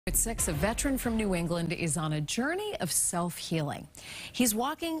At 6, a veteran from New England is on a journey of self-healing. He's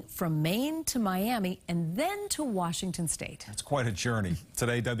walking from Maine to Miami and then to Washington State. It's quite a journey.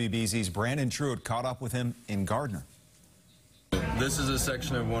 Today, WBZ's Brandon Truitt caught up with him in Gardner. This is a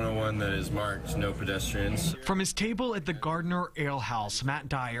section of 101 that is marked no pedestrians. From his table at the Gardner Ale House, Matt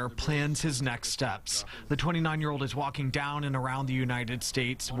Dyer plans his next steps. The 29-year-old is walking down and around the United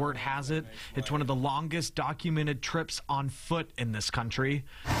States. Word has it, it's one of the longest documented trips on foot in this country.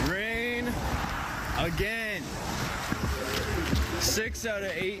 Rain again. 6 out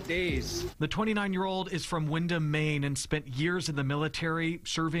of 8 days. The 29-year-old is from Windham, Maine, and spent years in the military,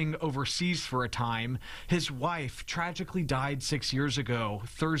 serving overseas for a time. His wife tragically died 6 years ago.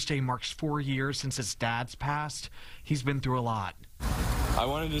 Thursday marks 4 years since his dad's passed. He's been through a lot. I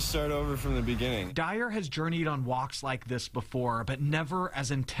wanted to start over from the beginning. Dyer has journeyed on walks like this before, but never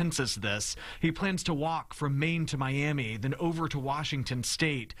as intense as this. He plans to walk from Maine to Miami, then over to Washington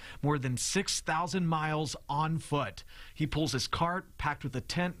State, more than 6,000 miles on foot. He pulls his cart, packed with a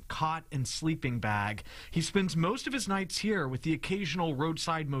tent, cot, and sleeping bag. He spends most of his nights here with the occasional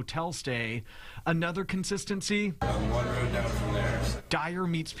roadside motel stay. Another consistency? One road down from there. Dyer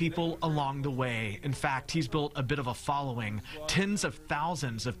meets people along the way. In fact, he's built a bit of a following. Tens of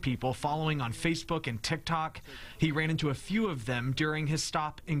thousands of people following on Facebook and TikTok. He ran into a few of them during his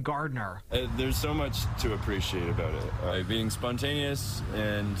stop in Gardner. There's so much to appreciate about it. Being spontaneous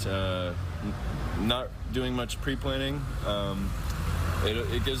and not doing much pre-planning.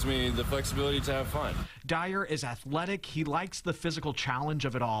 It gives me the flexibility to have fun. Dyer is athletic. He likes the physical challenge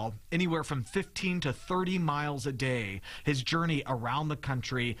of it all, anywhere from 15 to 30 miles a day. His journey around the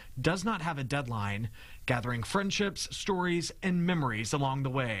country does not have a deadline, gathering friendships, stories, and memories along the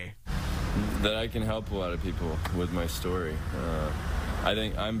way. That I can help a lot of people with my story. I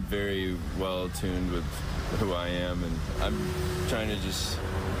think I'm very well tuned with who I am, and I'm trying to just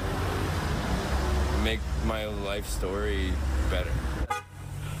make my life story better.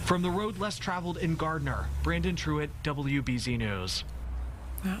 From the road less traveled in Gardner, Brandon Truitt, WBZ News.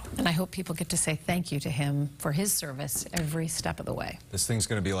 Wow. And I hope people get to say thank you to him for his service every step of the way. This thing's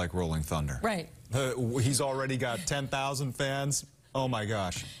going to be like Rolling Thunder. Right. He's already got 10,000 fans. Oh, my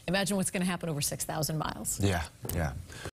gosh. Imagine what's going to happen over 6,000 miles. Yeah, yeah.